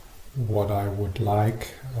what I would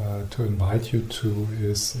like to invite you to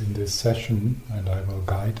is in this session, and I will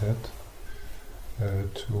guide it,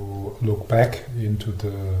 to look back into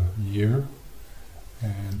the year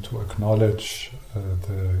and to acknowledge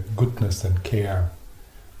the goodness and care,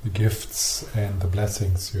 the gifts and the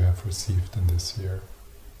blessings you have received in this year.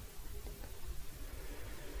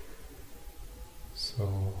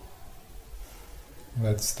 So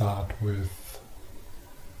let's start with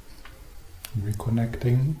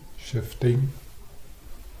reconnecting, shifting.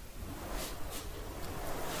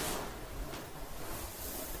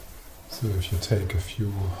 So if you take a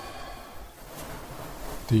few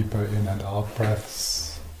deeper in and out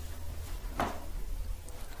breaths,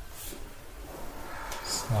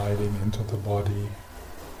 sliding into the body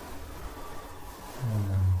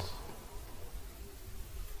and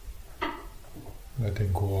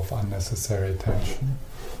letting go of unnecessary tension.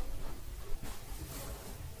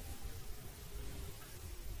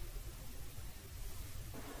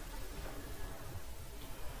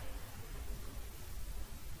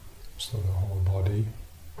 So the whole body,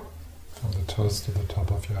 from the toes to the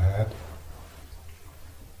top of your head.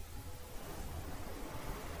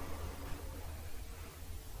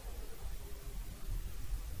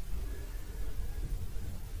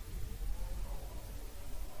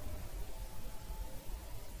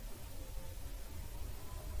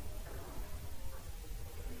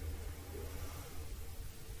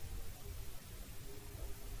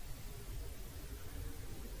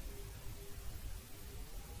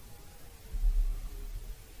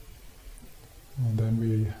 And then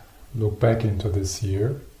we look back into this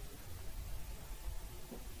year,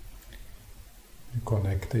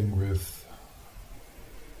 connecting with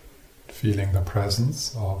feeling the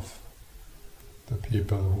presence of the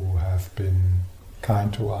people who have been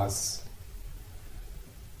kind to us,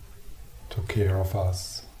 took care of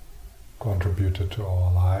us, contributed to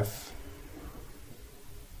our life.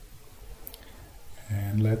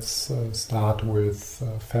 And let's start with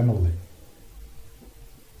family.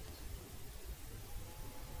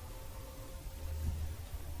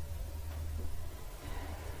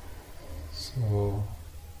 So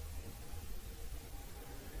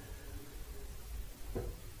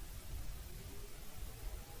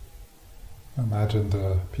imagine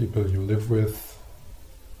the people you live with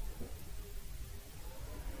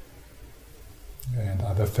and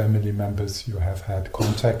other family members you have had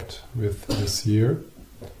contact with this year.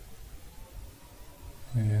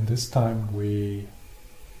 And this time we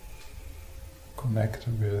connect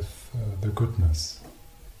with the goodness.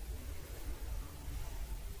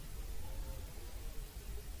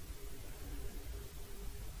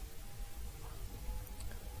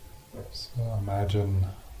 So imagine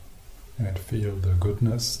and feel the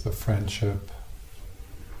goodness, the friendship,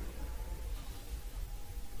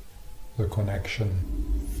 the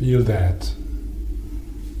connection. Feel that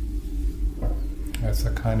as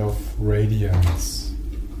a kind of radiance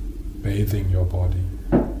bathing your body.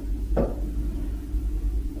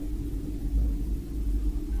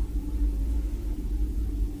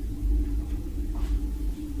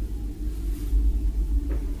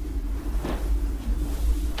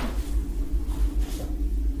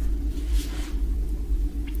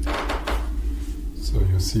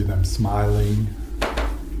 See them smiling,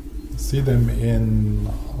 see them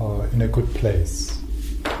in a good place.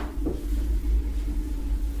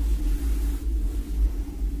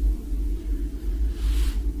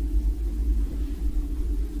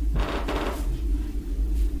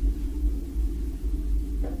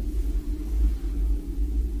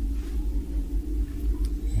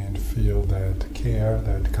 And feel that care,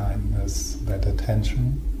 that kindness, that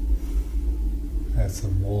attention as a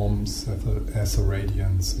warmth, as a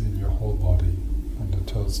radiance in your whole body, from the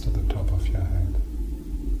toes to the top of your head.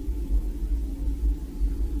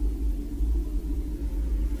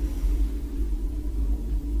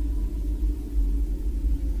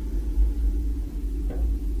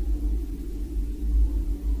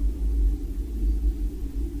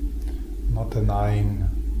 Not denying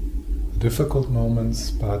difficult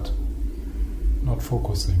moments, but not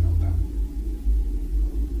focusing on them.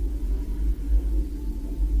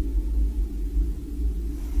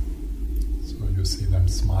 You see them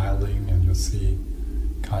smiling and you see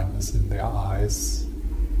kindness in their eyes.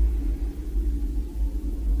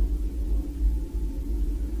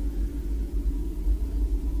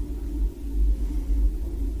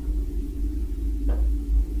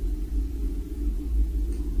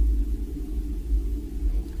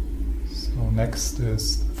 So next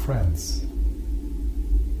is friends.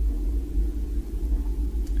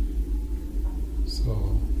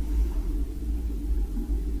 So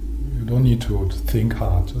you don't need to think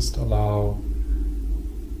hard, just allow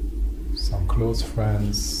close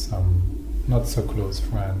friends, some not so close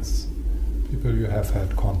friends, people you have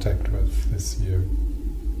had contact with this year.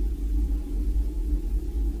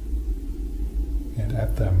 And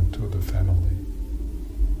add them to the family.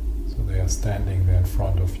 So they are standing there in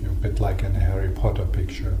front of you, a bit like in a Harry Potter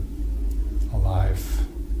picture, alive,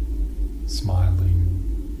 smiling,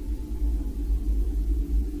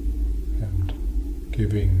 and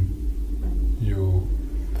giving you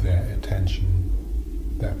their attention,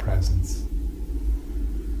 their presence.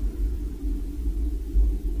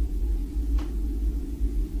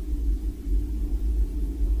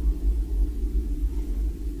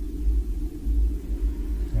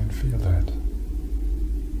 And feel that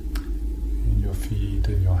in your feet,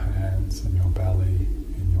 in your hands, in your belly,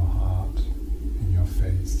 in your heart, in your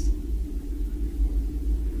face.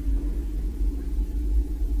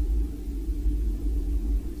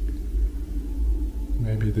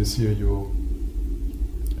 Maybe this year you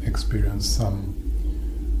experience some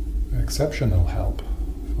exceptional help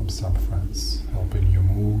from some friends, helping you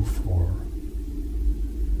move or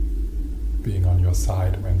being on your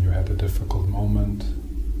side when you had a difficult moment.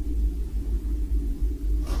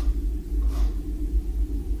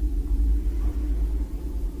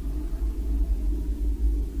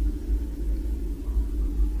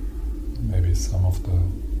 Maybe some of the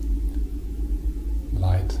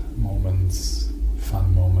light moments,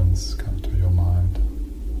 fun moments come to your mind.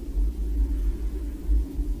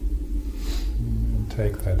 And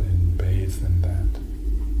take that in, bathe in that.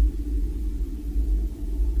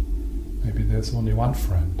 Maybe there's only one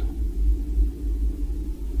friend.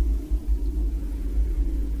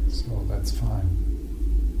 So that's fine.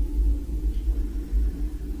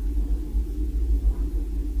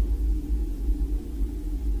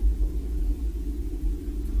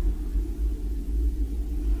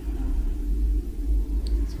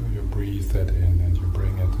 Breathe that in and you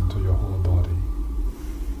bring it into your whole body.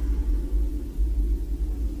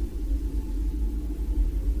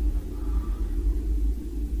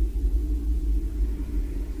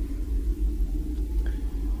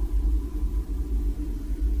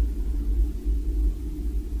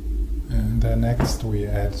 And then next we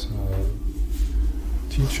add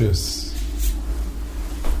teachers.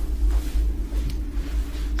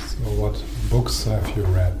 So what books have you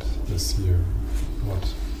read this year?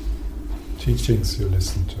 What teachings you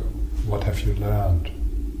listen to? What have you learned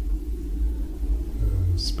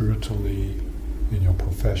spiritually, in your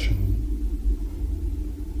profession,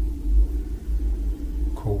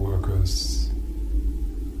 co-workers,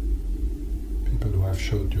 people who have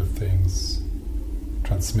showed you things,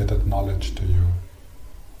 transmitted knowledge to you?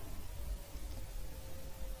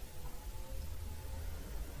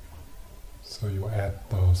 So you add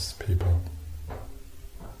those people,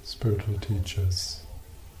 spiritual teachers,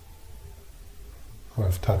 who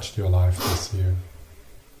have touched your life this year.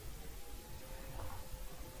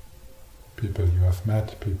 People you have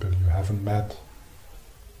met, people you haven't met.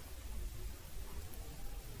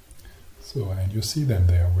 So, and you see them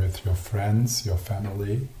there with your friends, your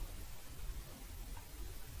family.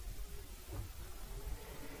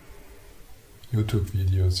 YouTube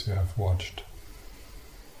videos you have watched.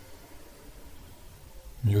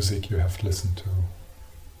 Music you have listened to.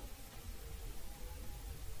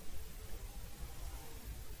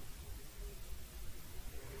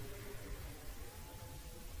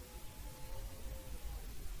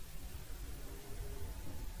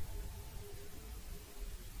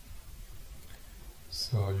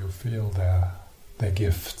 So you feel their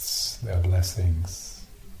gifts, their blessings.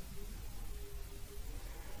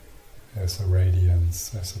 There's a radiance,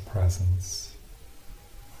 there's a presence.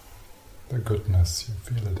 The goodness, you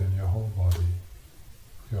feel it in your whole body.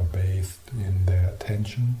 You're bathed in their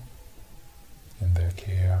attention, in their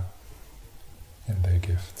care, in their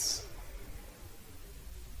gifts.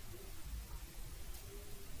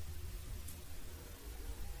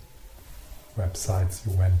 Websites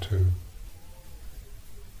you went to.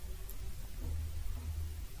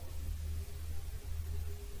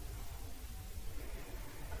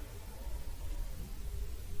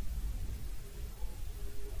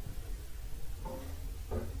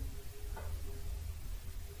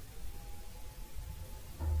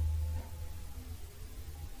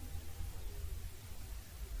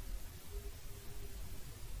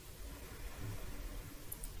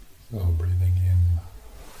 So breathing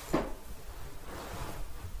in,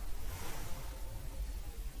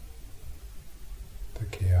 the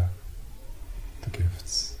care, the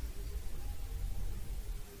gifts,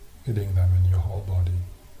 feeling them in your whole body.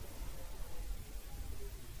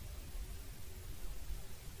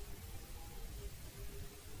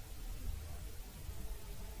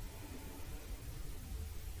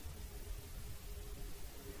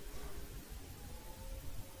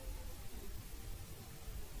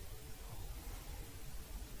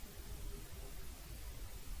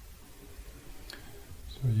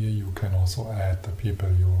 also add the people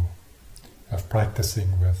you have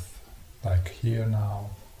practicing with, like here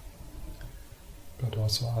now, but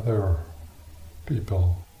also other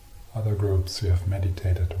people, other groups you have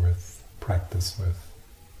meditated with, practice with.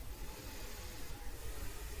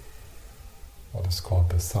 What is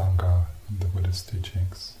called the Sangha in the Buddhist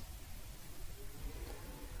teachings.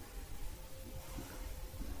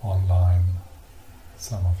 Online,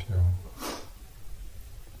 some of you.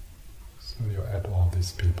 So you add all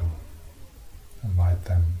these people, invite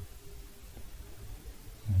them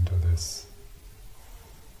into this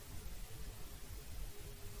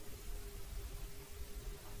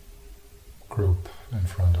group in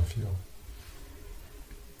front of you.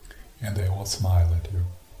 And they all smile at you.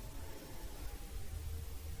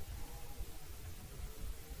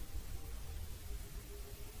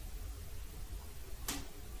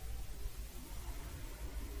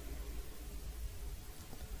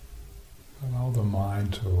 Allow the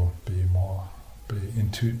mind to be more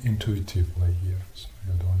intuitively here, so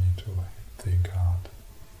you don't need to think hard.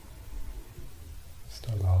 Just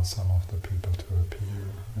allow some of the people to appear,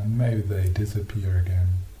 and maybe they disappear again.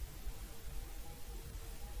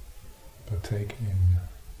 But take in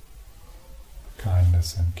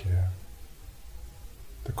kindness and care,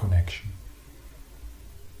 the connection.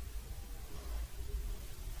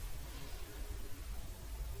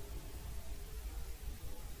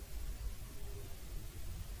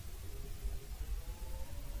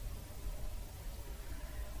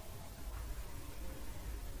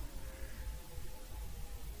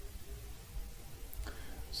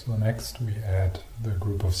 So next we add the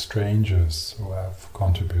group of strangers who have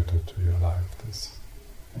contributed to your life.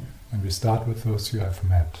 And we start with those you have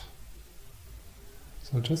met.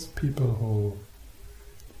 So just people who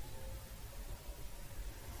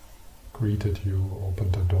greeted you,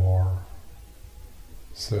 opened the door,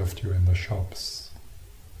 served you in the shops,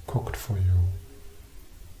 cooked for you.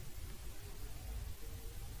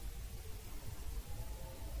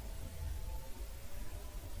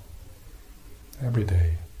 Every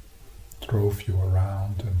day. Drove you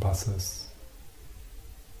around in buses.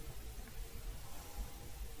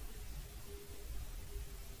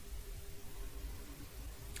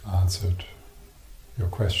 Answered your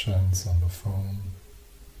questions on the phone.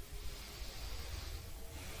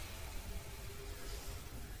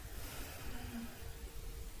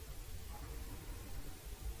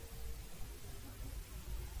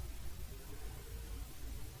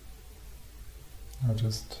 Or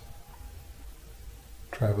just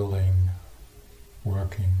traveling,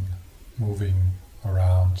 working, moving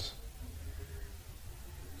around,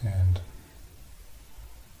 and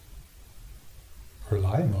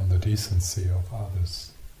relying on the decency of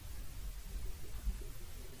others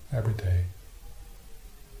every day.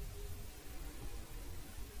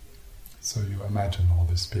 So you imagine all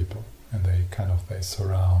these people, and they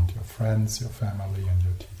surround your friends, your family, and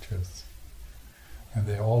your teachers, and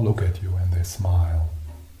they all look at you and they smile.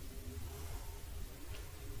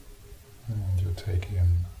 And you take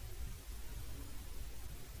in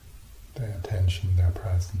their attention, their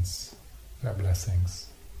presence, their blessings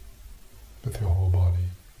with your whole body,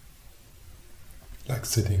 like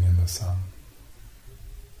sitting in the sun.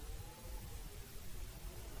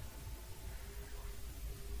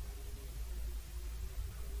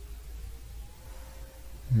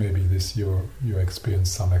 Maybe you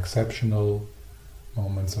experience some exceptional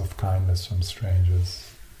moments of kindness from strangers,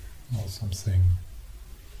 or something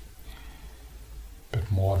a bit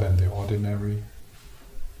more than the ordinary.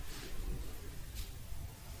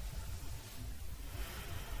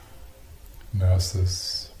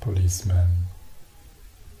 Nurses, policemen,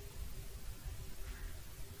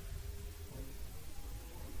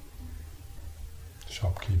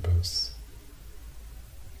 shopkeepers,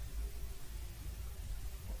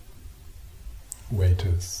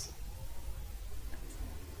 waiters.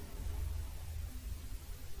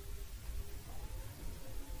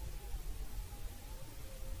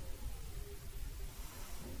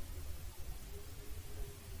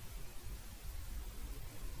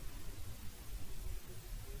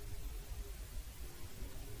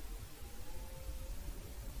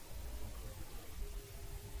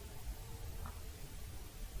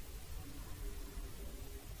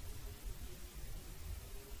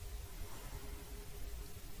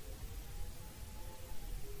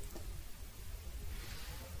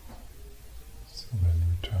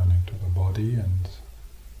 And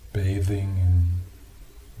bathing in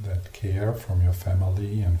that care from your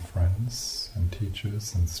family and friends and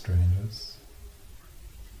teachers and strangers.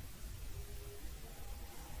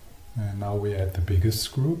 And now we add the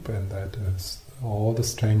biggest group, and that is all the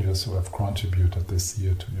strangers who have contributed this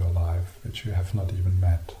year to your life, which you have not even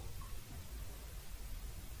met.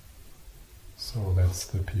 So that's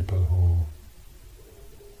the people who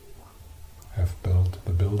have built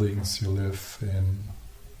the buildings you live in,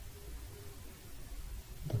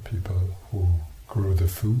 the people who grew the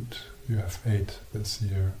food you have ate this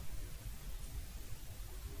year,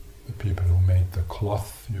 the people who made the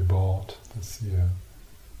cloth you bought this year.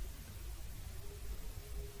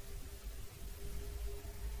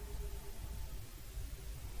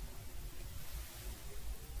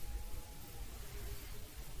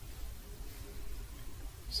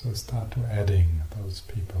 So start to adding those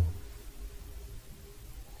people.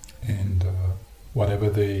 And whatever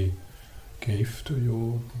they gave to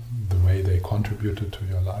you, the way they contributed to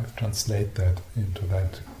your life, translate that into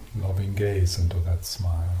that loving gaze, into that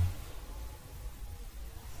smile,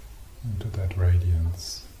 into that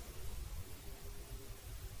radiance.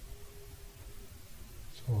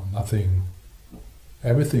 So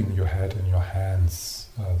everything you had in your hands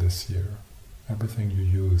this year, everything you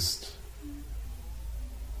used,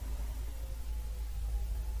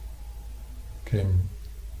 came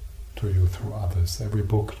to you through others. Every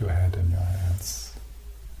book you had in your hands,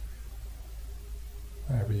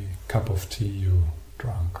 every cup of tea you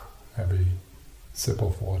drank, every sip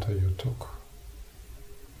of water you took.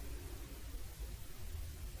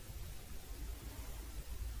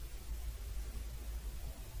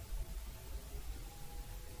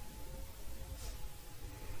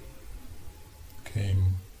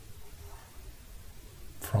 Came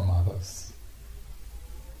from others.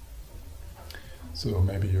 So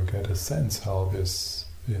maybe you get a sense how this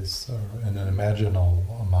is an imaginable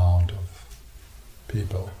amount of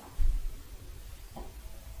people.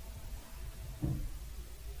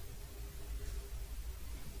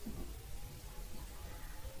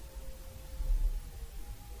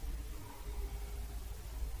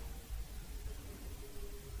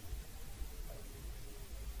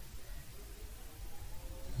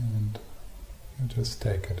 And you just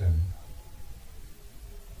take it in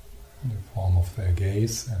the form of their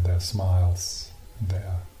gaze and their smiles and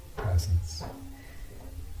their presence.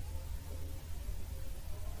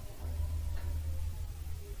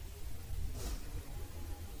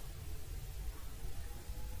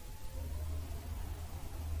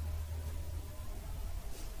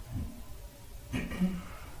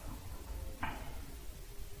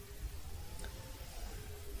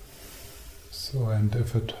 So, and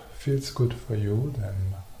if it feels good for you,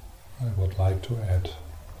 then I would like to add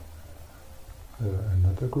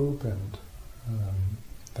another group, and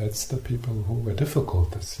that's the people who were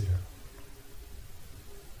difficult this year,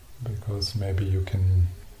 because maybe you can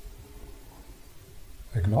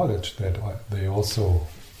acknowledge that they also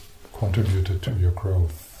contributed to your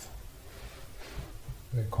growth,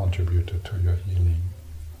 they contributed to your healing.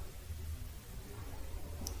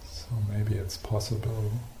 So maybe it's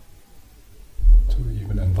possible to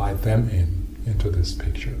even invite them into this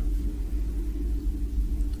picture.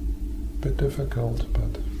 Bit difficult,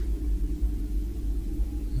 but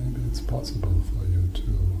maybe it's possible for you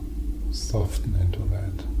to soften into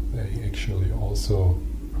that. They actually also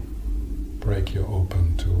break you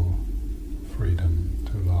open to freedom,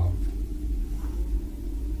 to love.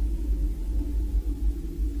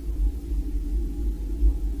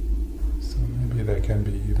 So maybe there can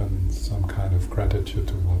be even some kind of gratitude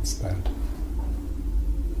towards that.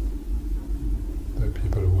 The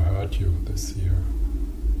people who hurt you this year,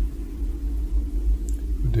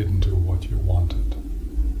 who didn't do what you wanted,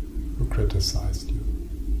 who criticized you.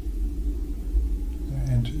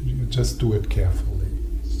 And you just do it carefully.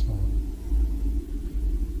 So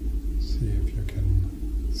see if you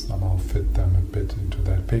can somehow fit them a bit into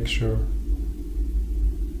that picture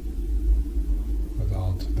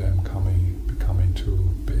without them becoming too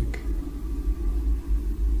big.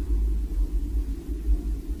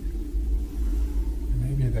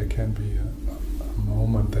 Maybe there can be a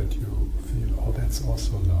moment that you feel, oh, that's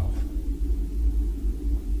also love.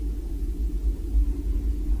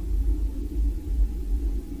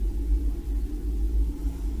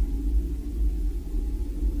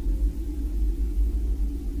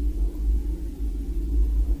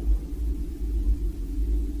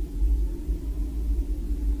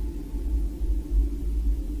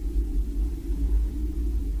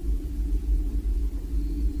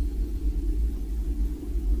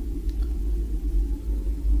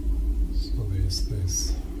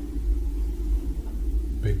 This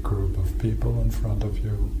big group of people in front of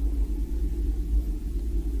you,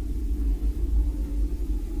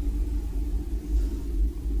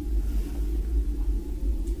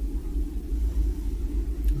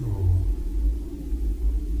 who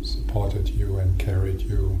supported you and carried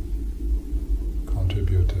you,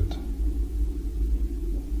 contributed,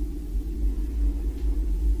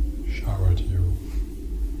 showered you.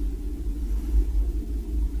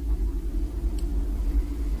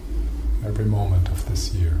 every moment of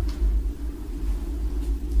this year.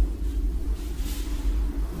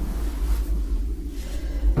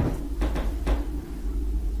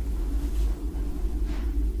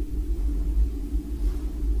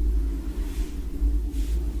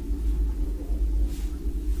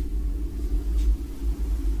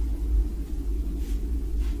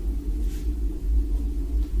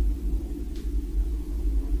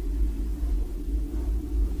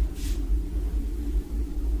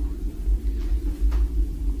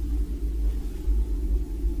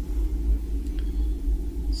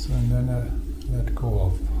 And then let go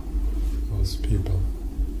of those people,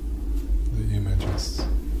 the images.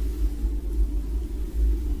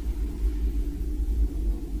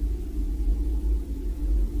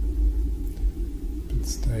 But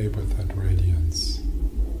stay with that radiance,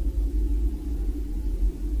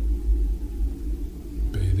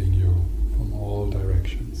 bathing you from all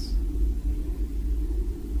directions.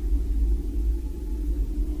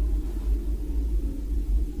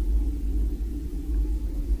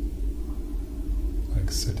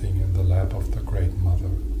 Sitting in the lap of the Great Mother,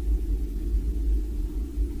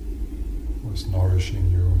 who is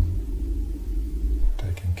nourishing you,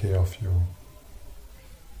 taking care of you,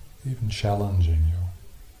 even challenging you.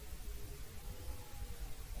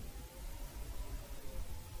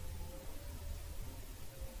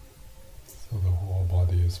 So the whole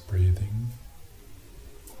body is breathing.